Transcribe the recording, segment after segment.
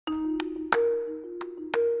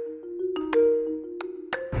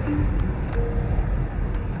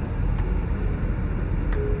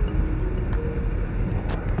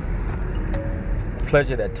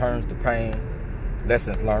pleasure that turns to pain,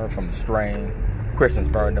 lessons learned from the strain, questions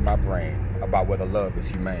burned in my brain about whether love is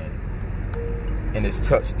humane. In its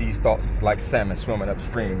touch, these thoughts is like salmon swimming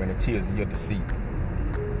upstream in the tears of your deceit.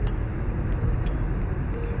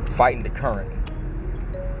 Fighting the current,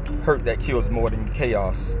 hurt that kills more than the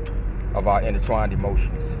chaos of our intertwined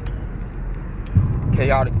emotions.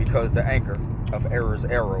 Chaotic because the anchor of error's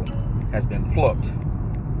arrow has been plucked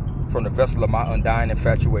from the vessel of my undying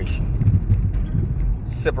infatuation.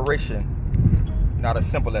 Separation, not as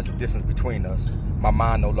simple as the distance between us, my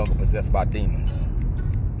mind no longer possessed by demons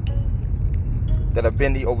that have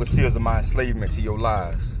been the overseers of my enslavement to your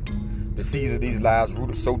lives. The seeds of these lives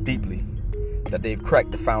rooted so deeply that they've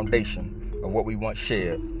cracked the foundation of what we once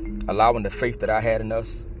shared, allowing the faith that I had in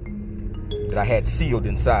us, that I had sealed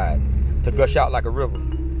inside, to gush out like a river,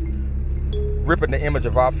 ripping the image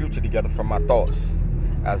of our future together from my thoughts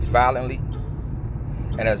as violently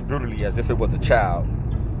and as brutally as if it was a child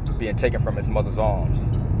being taken from its mother's arms.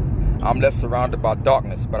 I'm left surrounded by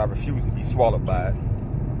darkness, but I refuse to be swallowed by it.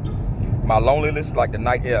 My loneliness, like the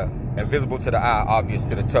night air, invisible to the eye, obvious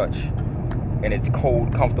to the touch, in its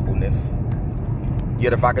cold comfortableness.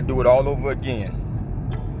 Yet if I could do it all over again,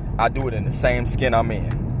 I'd do it in the same skin I'm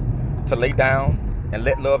in. To lay down and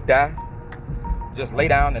let love die? Just lay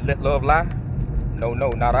down and let love lie? No,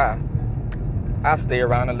 not I. I stay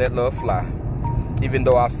around and let love fly, even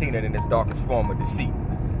though I've seen it in its darkest form of deceit.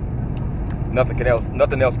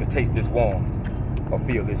 Nothing else can taste this warm or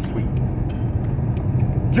feel this sweet.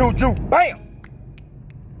 Juju, bam!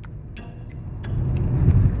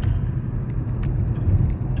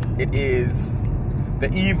 It is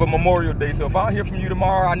the eve of Memorial Day, so if I don't hear from you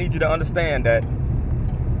tomorrow, I need you to understand that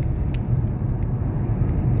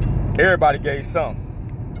everybody gave some,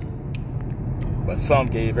 but some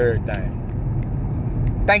gave everything.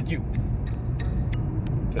 Thank you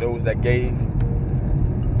to those that gave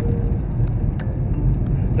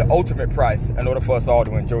the ultimate price in order for us all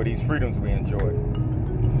to enjoy these freedoms we enjoy.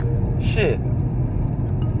 Shit,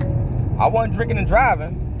 I wasn't drinking and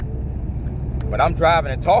driving, but I'm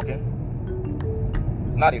driving and talking.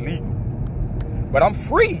 It's not illegal, but I'm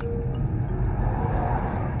free.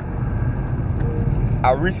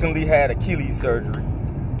 I recently had Achilles surgery.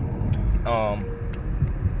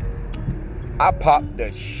 I popped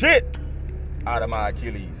the shit out of my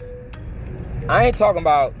Achilles. I ain't talking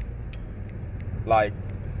about like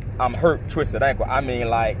I'm hurt, twisted ankle. I mean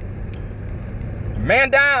like,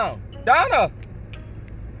 man down, Donna.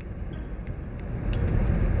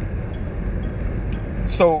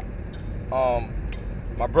 So,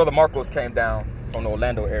 my brother Marcos came down from the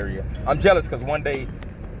Orlando area. I'm jealous because one day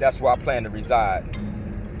that's where I plan to reside.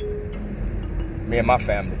 Me and my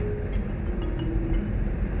family.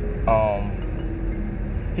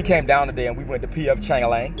 He came down today and we went to PF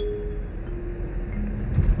Chang'an.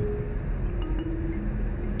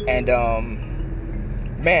 And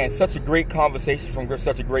man, such a great conversation from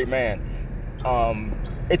such a great man.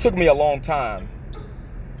 It took me a long time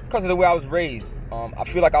because of the way I was raised. I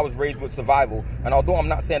feel like I was raised with survival. And although I'm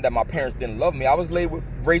not saying that my parents didn't love me, I was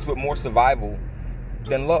raised with more survival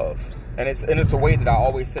than love. And it's a way that I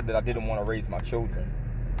always said that I didn't want to raise my children.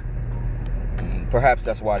 Perhaps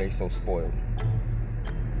that's why they're so spoiled.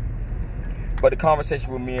 But the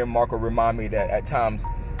conversation with me and Marco remind me that at times,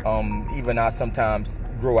 even I sometimes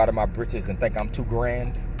grow out of my britches and think I'm too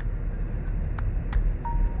grand.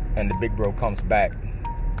 And the big bro comes back,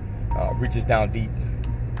 reaches down deep,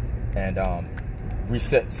 and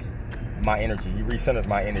resets my energy. He recenters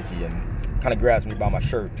my energy and kind of grabs me by my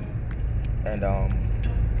shirt. And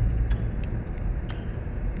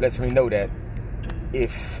lets me know that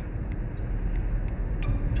if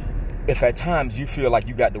at times you feel like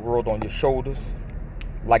you got the world on your shoulders,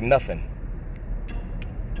 like nothing,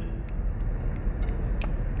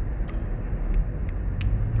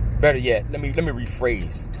 better yet, let me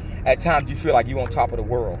rephrase. At times you feel like you're on top of the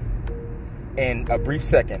world. In a brief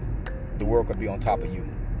second, the world could be on top of you.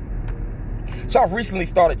 So I've recently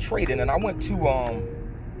started trading, and I went to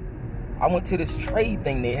this trade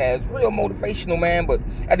thing they had. It's real motivational, man. But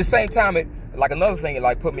at the same time, it like another thing. It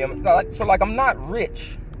like put me on. So I'm not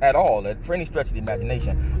rich at all, for any stretch of the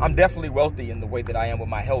imagination. I'm definitely wealthy in the way that I am with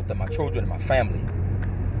my health and my children and my family.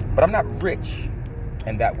 But I'm not rich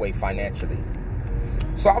in that way financially.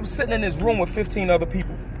 So I was sitting in this room with 15 other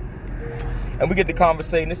people. And we get to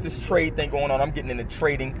conversating. It's this trade thing going on. I'm getting into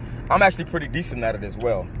trading. I'm actually pretty decent at it as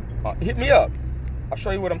well. Hit me up. I'll show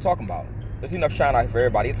you what I'm talking about. There's enough shine out here for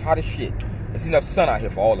everybody. It's hot as shit. There's enough sun out here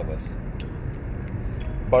for all of us.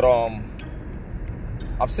 But I'm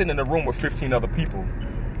sitting in a room with 15 other people.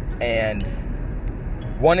 And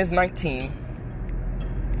one is 19.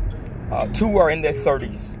 2 are in their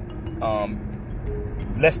 30s,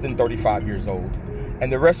 less than 35 years old.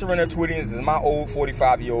 And the rest are in their 20s. Is my old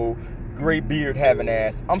 45-year-old gray beard having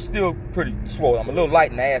ass. I'm still pretty swole. I'm a little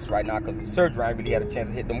light in the ass right now because of the surgery. I ain't really had a chance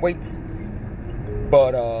to hit them weights.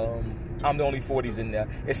 But I'm the only 40s in there.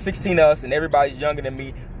 It's 16 of us, and everybody's younger than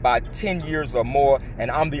me by 10 years or more.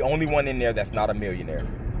 And I'm the only one in there that's not a millionaire.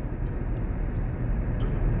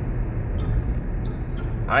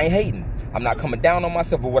 I ain't hating. I'm not coming down on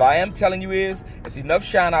myself, but what I am telling you is, it's enough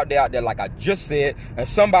shine out there, like I just said, and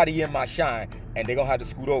somebody in my shine, and they're gonna have to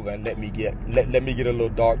scoot over and let me get a little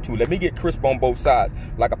dark too. Let me get crisp on both sides,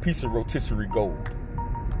 like a piece of rotisserie gold.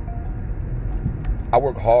 I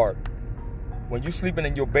work hard. When you sleeping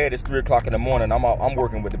in your bed, it's 3 o'clock in the morning. I'm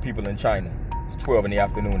working with the people in China. It's 12 in the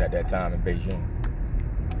afternoon at that time in Beijing,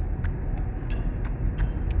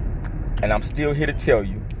 and I'm still here to tell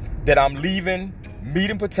you that I'm leaving meat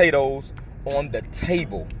and potatoes on the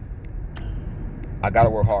table. I gotta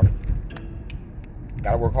work harder.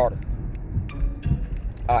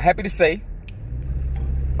 Happy to say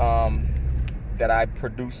that I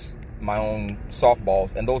produce my own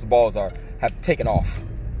softballs, and those balls have taken off.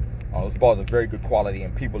 Those balls are very good quality,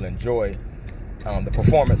 and people enjoy the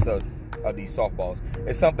performance of these softballs.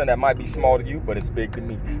 It's something that might be small to you, but it's big to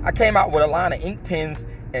me. I came out with a line of ink pens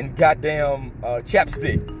and goddamn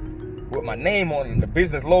chapstick with my name on it and the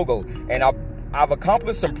business logo, and I've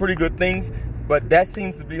accomplished some pretty good things, but that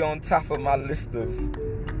seems to be on top of my list of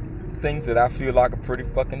things that I feel like are pretty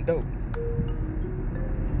fucking dope.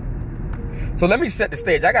 So let me set the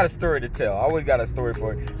stage. I got a story to tell. I always got a story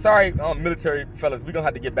for it. Sorry, military fellas, we're gonna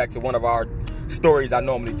have to get back to one of our stories. I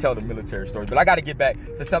normally tell the military stories, but I got to get back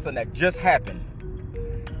to something that just happened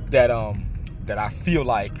that I feel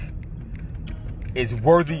like is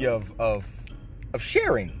worthy of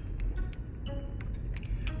sharing.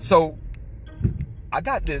 So I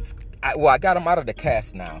got this. I got them out of the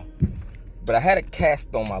cast now, but I had a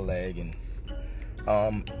cast on my leg, and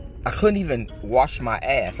I couldn't even wash my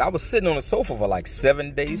ass. I was sitting on the sofa for like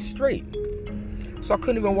 7 days straight, so I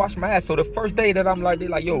couldn't even wash my ass. So the first day that they're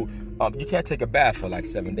like, yo, you can't take a bath for like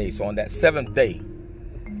 7 days. So on that 7th day,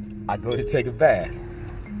 I go to take a bath.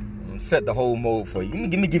 Set the whole mode for you.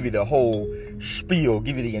 Let me give you the whole spiel.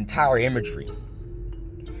 Give you the entire imagery.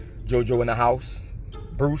 JoJo in the house.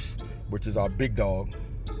 Bruce, which is our big dog,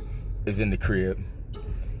 is in the crib.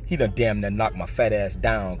 He done damn near knocked my fat ass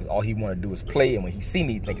down because all he want to do is play. And when he see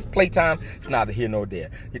me, he think it's playtime. It's neither here nor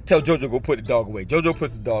there. You tell JoJo go put the dog away. JoJo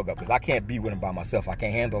puts the dog up because I can't be with him by myself. I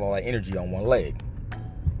can't handle all that energy on one leg.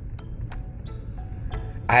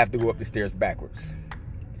 I have to go up the stairs backwards.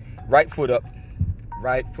 Right foot up,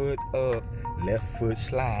 left foot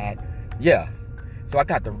slide. Yeah. So I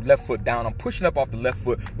got the left foot down. I'm pushing up off the left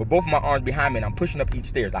foot with both of my arms behind me, and I'm pushing up each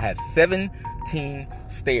stairs. I have 17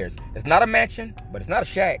 stairs. It's not a mansion, but it's not a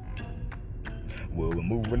shack. Well, we're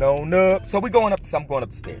moving on up. So we're going up. So I'm going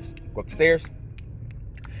up the stairs. Go up the stairs.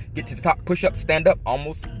 Get to the top. Push up. Stand up.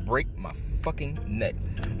 Almost break my fucking neck.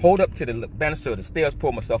 Hold up to the banister of the stairs.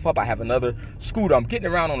 Pull myself up. I have another scooter. I'm getting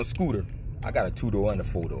around on a scooter. I got a 2-door and a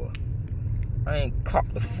 4-door. I ain't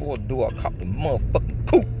copped the 4-door. I copped the motherfucking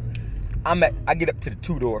coupe. I get up to the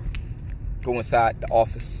 2-door, go inside the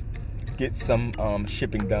office, get some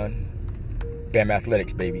shipping done. Bam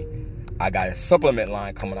Athletics, baby. I got a supplement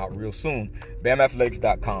line coming out real soon.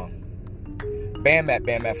 BamAthletics.com. Bam at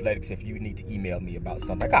Bam Athletics if you need to email me about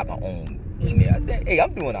something. I got my own email. Hey,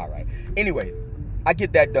 I'm doing all right. Anyway, I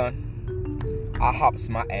get that done. I hops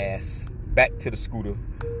my ass back to the scooter,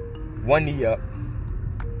 one knee up,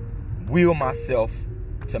 wheel myself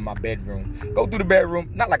to my bedroom. Go through the bedroom.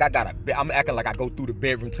 Not like I'm acting like I go through the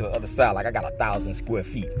bedroom to the other side like I got 1,000 square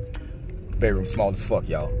feet. Bedroom small as fuck,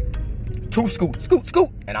 y'all. 2 scoot,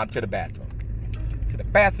 and I'm to the bathroom. To the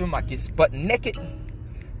bathroom, I get butt naked.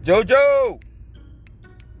 JoJo!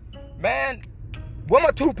 Man, where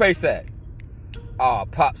my toothpaste at? Oh,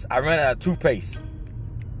 Pops, I ran out of toothpaste.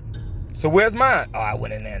 So where's mine? Oh, I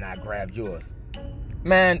went in there and I grabbed yours.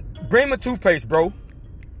 Man, bring my toothpaste, bro.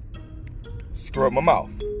 Scrub my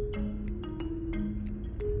mouth.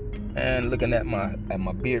 And looking at my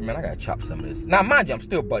beard, man, I gotta chop some of this. Now, mind you, I'm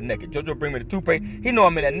still butt naked. JoJo bring me the toothpaste. He know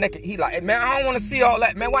I'm in that naked. He like, hey, man, I don't want to see all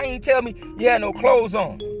that, man. Why you ain't tell me you had no clothes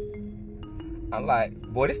on? I'm like,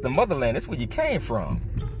 boy, this the motherland. This where you came from.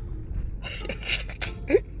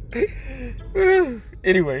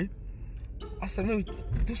 Anyway, I said, let me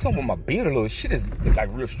do something with my beard a little. Shit is like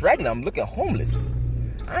real straggling. I'm looking homeless.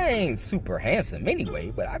 I ain't super handsome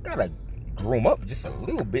anyway, but I gotta groom up just a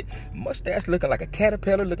little bit. Mustache looking like a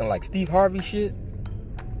caterpillar, looking like Steve Harvey shit.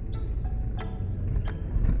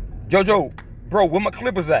 JoJo, bro, where my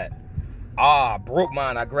clippers at? Broke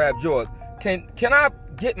mine. I grabbed yours. Can I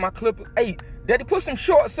get my clipper? Hey, Daddy, put some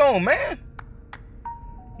shorts on, man.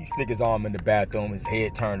 He stick his arm in the bathroom, his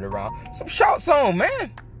head turned around. Some shorts on,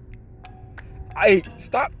 man. Hey,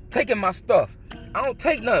 stop taking my stuff. I don't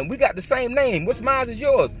take nothing. We got the same name. What's mine is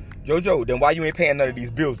yours. JoJo, then why you ain't paying none of these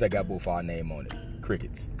bills that got both our name on it?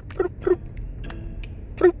 Crickets.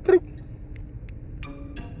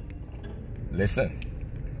 Listen,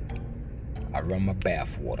 I run my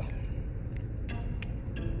bath water.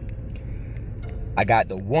 I got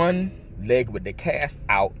the one leg with the cast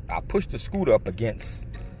out. I pushed the scooter up against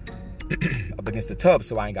the tub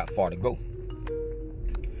so I ain't got far to go.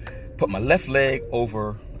 Put my left leg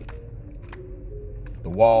over the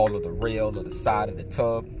wall or the rail or the side of the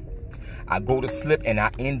tub. I go to slip and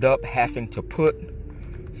I end up having to put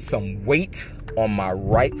some weight on my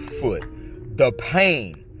right foot. The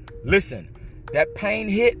pain. Listen, that pain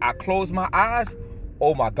hit. I close my eyes.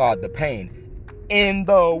 Oh my God, the pain. In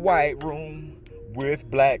the white room with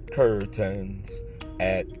black curtains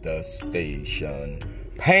at the station.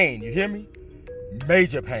 Pain, you hear me?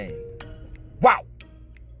 Major pain. Wow.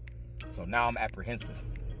 So now I'm apprehensive.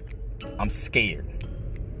 I'm scared.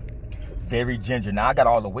 Very ginger. Now I got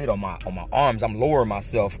all the weight on my arms. I'm lowering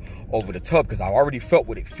myself over the tub because I already felt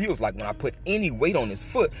what it feels like when I put any weight on this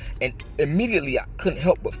foot. And immediately I couldn't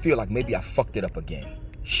help but feel like maybe I fucked it up again.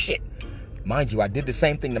 Shit. Mind you, I did the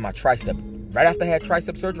same thing to my tricep. Right after I had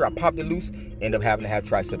tricep surgery, I popped it loose, ended up having to have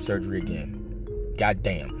tricep surgery again. God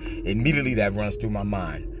damn. Immediately that runs through my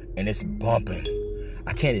mind. And it's bumping.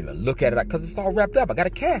 I can't even look at it because it's all wrapped up. I got a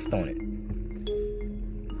cast on it.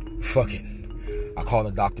 Fuck it. I call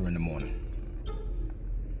the doctor in the morning.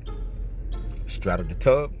 Straddle the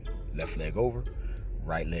tub, left leg over,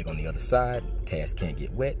 right leg on the other side. Cast can't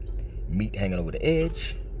get wet. Meat hanging over the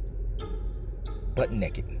edge. Butt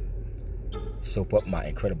naked. Soap up my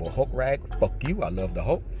Incredible Hulk rag. Fuck you, I love the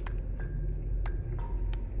Hulk.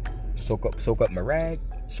 Soak up my rag.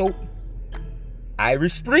 Soap.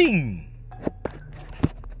 Irish Spring.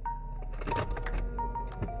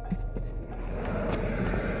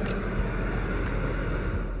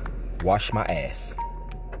 Wash my ass.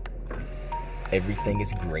 Everything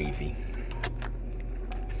is gravy.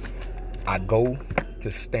 I go to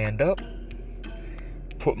stand up,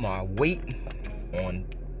 put my weight on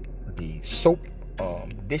the soap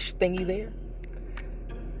dish thingy there.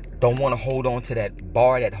 Don't want to hold on to that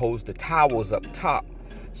bar that holds the towels up top,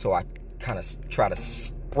 so I kind of try to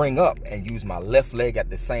spring up and use my left leg at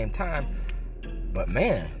the same time. But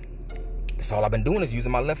man, that's all I've been doing is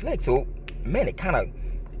using my left leg. So man, it kind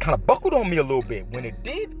of buckled on me a little bit. When it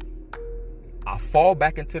did, I fall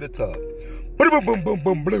back into the tub. Boom, boom, boom, boom,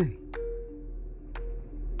 boom, boom.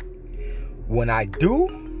 When I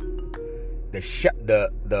do,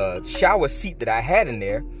 the shower seat that I had in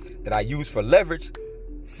there that I used for leverage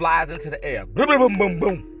flies into the air. Boom, boom, boom, boom,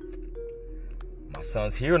 boom. My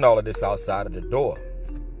son's hearing all of this outside of the door.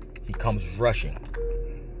 He comes rushing.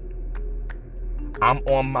 I'm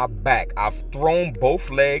on my back. I've thrown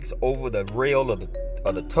both legs over the rail of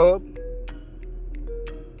the tub.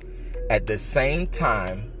 At the same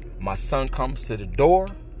time, my son comes to the door.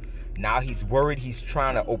 Now he's worried. He's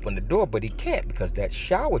trying to open the door, but he can't because that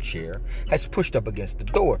shower chair has pushed up against the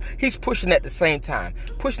door. He's pushing at the same time.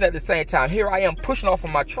 Here I am pushing off of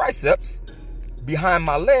my triceps behind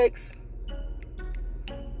my legs.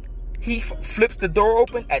 He flips the door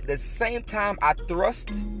open. At the same time, I thrust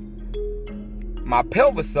my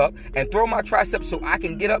pelvis up and throw my triceps so I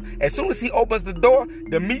can get up. As soon as he opens the door,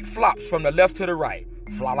 the meat flops from the left to the right.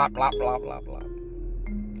 Flop, blah, blah, blah, blah, blah.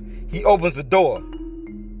 He opens the door.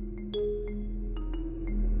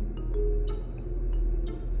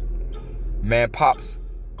 Man, Pops,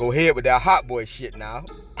 go ahead with that hot boy shit now.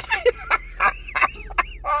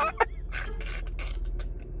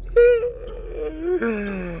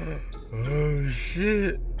 Oh,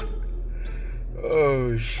 shit.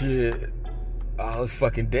 Oh, shit. I was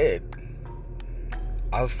fucking dead.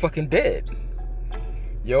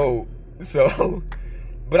 Yo, so,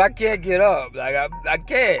 but I can't get up. Like, I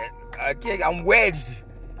can't. I'm wedged.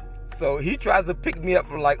 So he tries to pick me up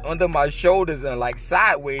from like under my shoulders and like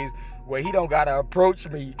sideways where he don't gotta approach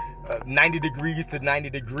me 90 degrees to 90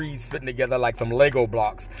 degrees fitting together like some Lego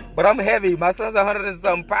blocks. But I'm heavy. My son's 100 and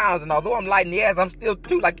something pounds, and although I'm light in the ass, I'm still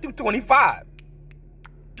 225.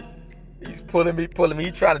 He's pulling me.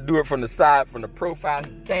 He trying to do it from the side, from the profile.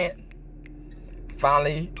 He can't.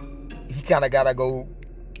 Finally, he kind of gotta go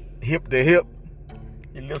hip to hip.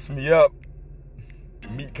 He lifts me up.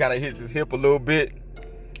 Meat kind of hits his hip a little bit.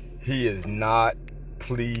 He is not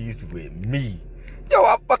pleased with me. Yo,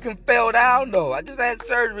 I fucking fell down though. I just had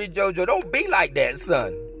surgery, JoJo. Don't be like that,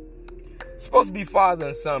 son. Supposed to be father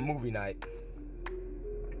and son movie night.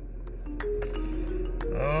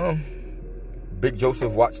 Big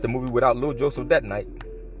Joseph watched the movie without Little Joseph that night.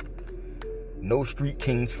 No Street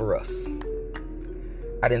Kings for us.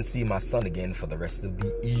 I didn't see my son again for the rest of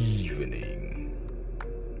the evening.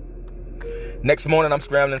 Next morning, I'm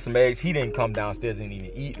scrambling some eggs. He didn't come downstairs and even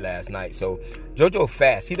eat last night. So JoJo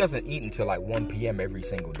fasts. He doesn't eat until like 1 p.m. every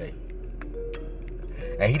single day.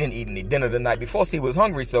 And he didn't eat any dinner the night before, so he was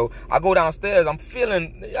hungry. So I go downstairs.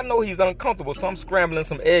 I know he's uncomfortable, so I'm scrambling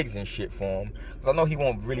some eggs and shit for him. Because I know he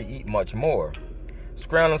won't really eat much more.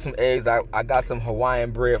 Scrambling some eggs. I got some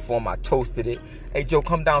Hawaiian bread for him. I toasted it. Hey, Joe,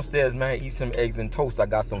 come downstairs, man. Eat some eggs and toast. I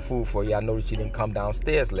got some food for you. I noticed you didn't come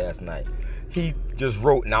downstairs last night. He just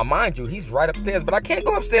wrote. Now, mind you, he's right upstairs, but I can't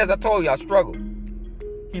go upstairs. I told you I struggle.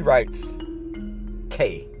 He writes,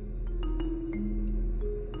 K.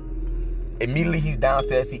 Immediately, he's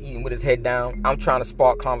downstairs. He's eating with his head down. I'm trying to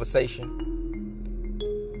spark conversation.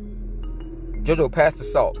 JoJo, pass the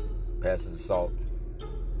salt. Passes the salt.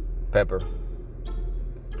 Pepper.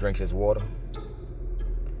 Drinks his water.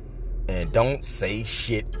 And don't say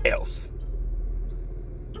shit else.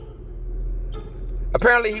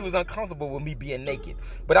 Apparently, he was uncomfortable with me being naked.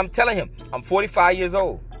 But I'm telling him, I'm 45 years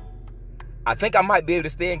old. I think I might be able to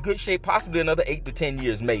stay in good shape, possibly another 8 to 10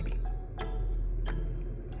 years, maybe.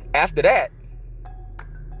 After that,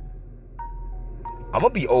 I'm going to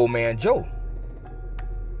be old man Joe.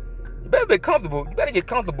 You better be comfortable. You better get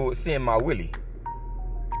comfortable with seeing my willy.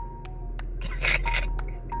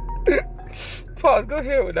 Pause, go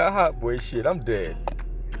ahead with that hot boy shit. I'm dead.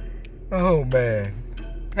 Oh, man.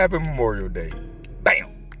 Happy Memorial Day.